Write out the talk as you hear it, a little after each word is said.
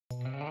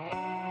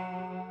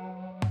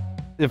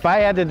If I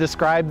had to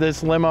describe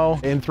this limo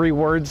in 3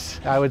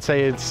 words, I would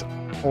say it's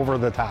over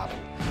the top.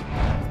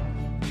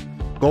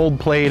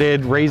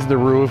 Gold-plated, raised the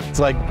roof.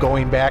 It's like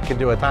going back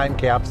into a time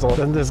capsule.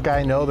 Doesn't this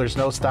guy know there's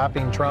no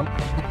stopping Trump?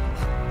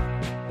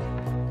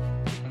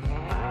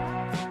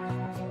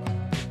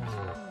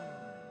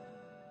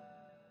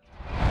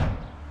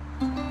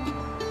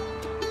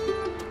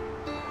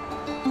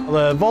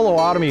 The Volo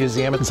Auto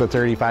Museum, it's a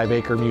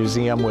 35-acre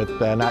museum with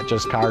not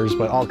just cars,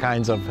 but all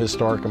kinds of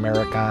historic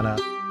Americana.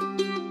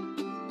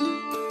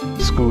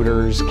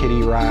 Scooters,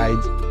 kiddie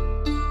rides.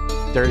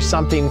 There's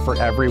something for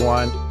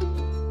everyone.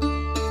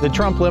 The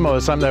Trump limo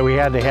is something that we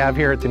had to have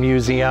here at the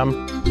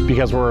museum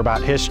because we're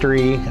about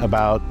history,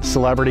 about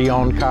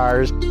celebrity-owned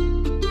cars.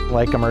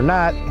 Like him or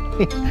not,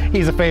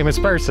 he's a famous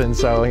person,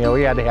 so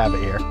we had to have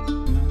it here.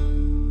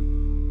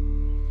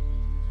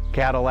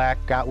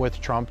 Cadillac got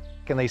with Trump,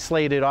 and they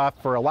slated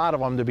off for a lot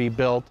of them to be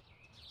built.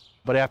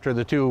 But after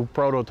the 2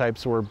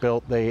 prototypes were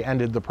built, they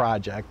ended the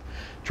project.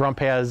 Trump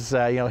has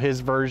his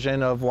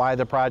version of why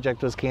the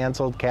project was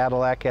canceled.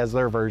 Cadillac has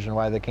their version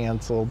why they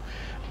canceled.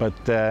 But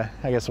I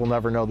guess we'll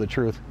never know the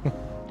truth.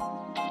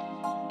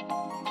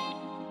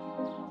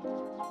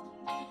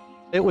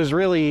 It was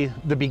really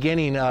the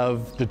beginning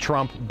of the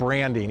Trump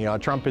branding.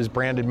 Trump has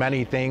branded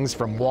many things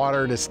from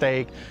water to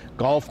steak,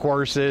 golf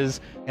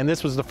courses, and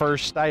this was the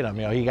first item.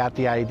 He got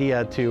the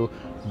idea to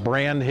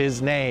brand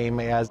his name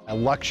as a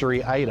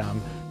luxury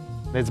item.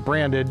 It's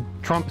branded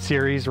Trump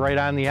Series right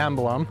on the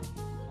emblem.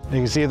 You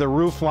can see the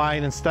roof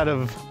line, instead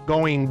of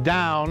going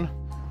down,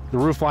 the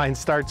roof line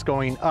starts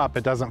going up.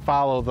 It doesn't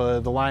follow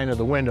the line of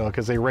the window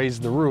because they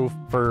raised the roof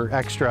for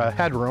extra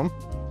headroom.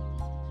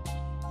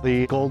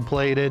 The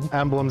gold-plated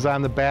emblems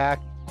on the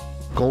back,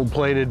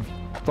 gold-plated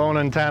phone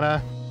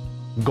antenna,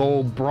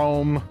 gold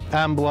brome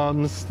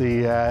emblems,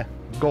 the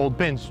gold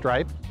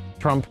pinstripe,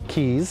 Trump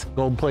keys,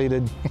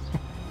 gold-plated.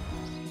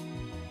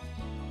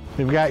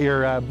 We've got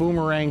your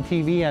boomerang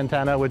TV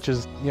antenna, which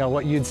is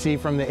what you'd see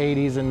from the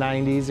 80s and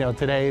 90s.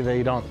 Today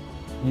they don't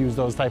use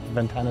those type of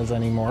antennas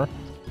anymore.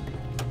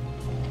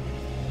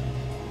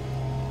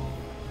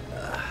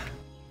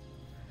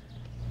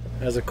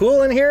 Is it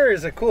cool in here or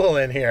is it cool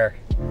in here?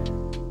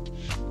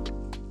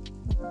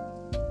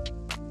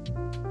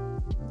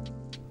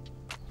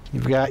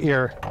 You've got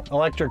your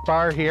electric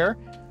bar here.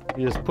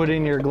 You just put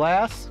in your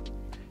glass.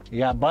 You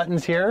got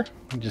buttons here.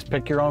 You just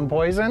pick your own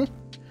poison.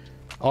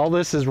 All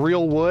this is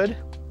real wood.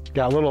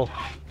 Got little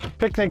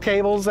picnic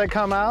tables that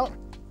come out.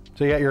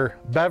 So you got your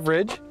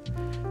beverage.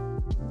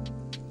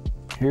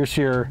 Here's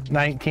your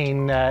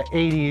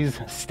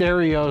 1980s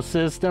stereo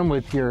system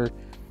with your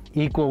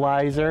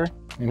equalizer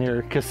and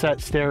your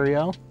cassette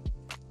stereo.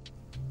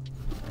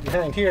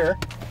 And here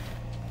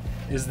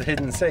is the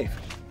hidden safe.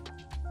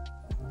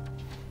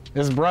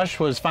 This brush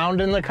was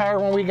found in the car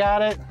when we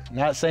got it.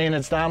 Not saying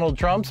it's Donald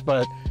Trump's,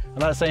 but I'm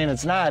not saying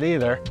it's not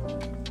either.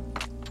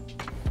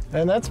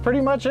 And that's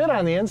pretty much it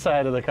on the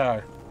inside of the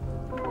car.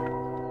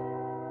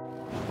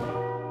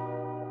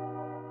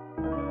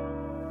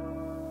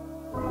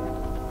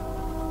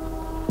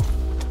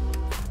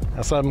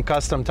 Now some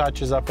custom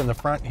touches up in the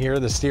front here.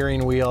 The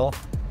steering wheel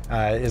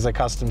is a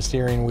custom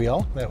steering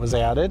wheel that was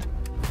added.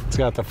 It's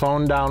got the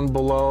phone down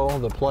below,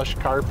 the plush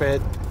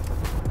carpet.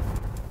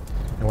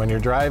 And when you're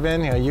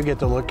driving, you get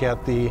to look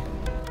at the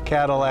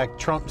Cadillac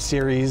Trump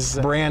Series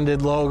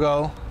branded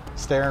logo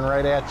staring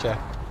right at you.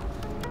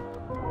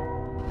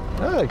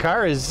 The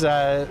car is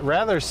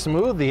rather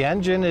smooth. The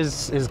engine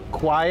is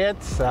quiet.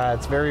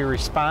 It's very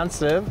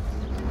responsive.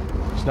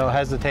 There's no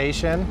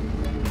hesitation.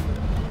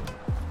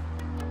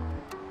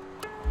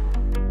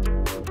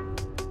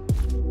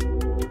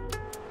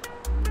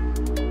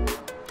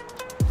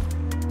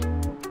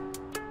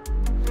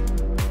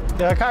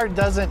 The car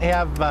doesn't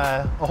have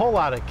a whole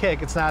lot of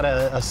kick. It's not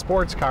a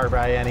sports car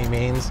by any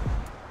means.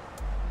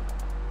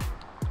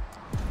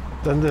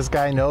 Doesn't this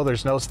guy know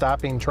there's no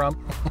stopping Trump?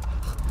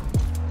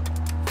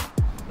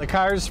 The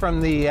cars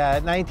from the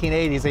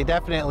 1980s, they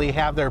definitely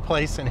have their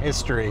place in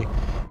history.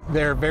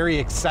 They're very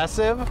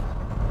excessive.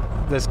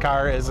 This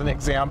car is an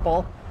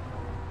example.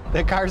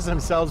 The cars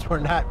themselves were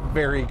not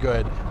very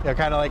good. They're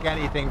kind of like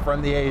anything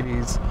from the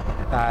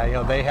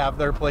 80s. They have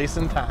their place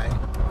in time.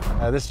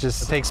 This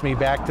just takes me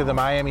back to the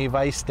Miami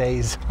Vice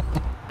days.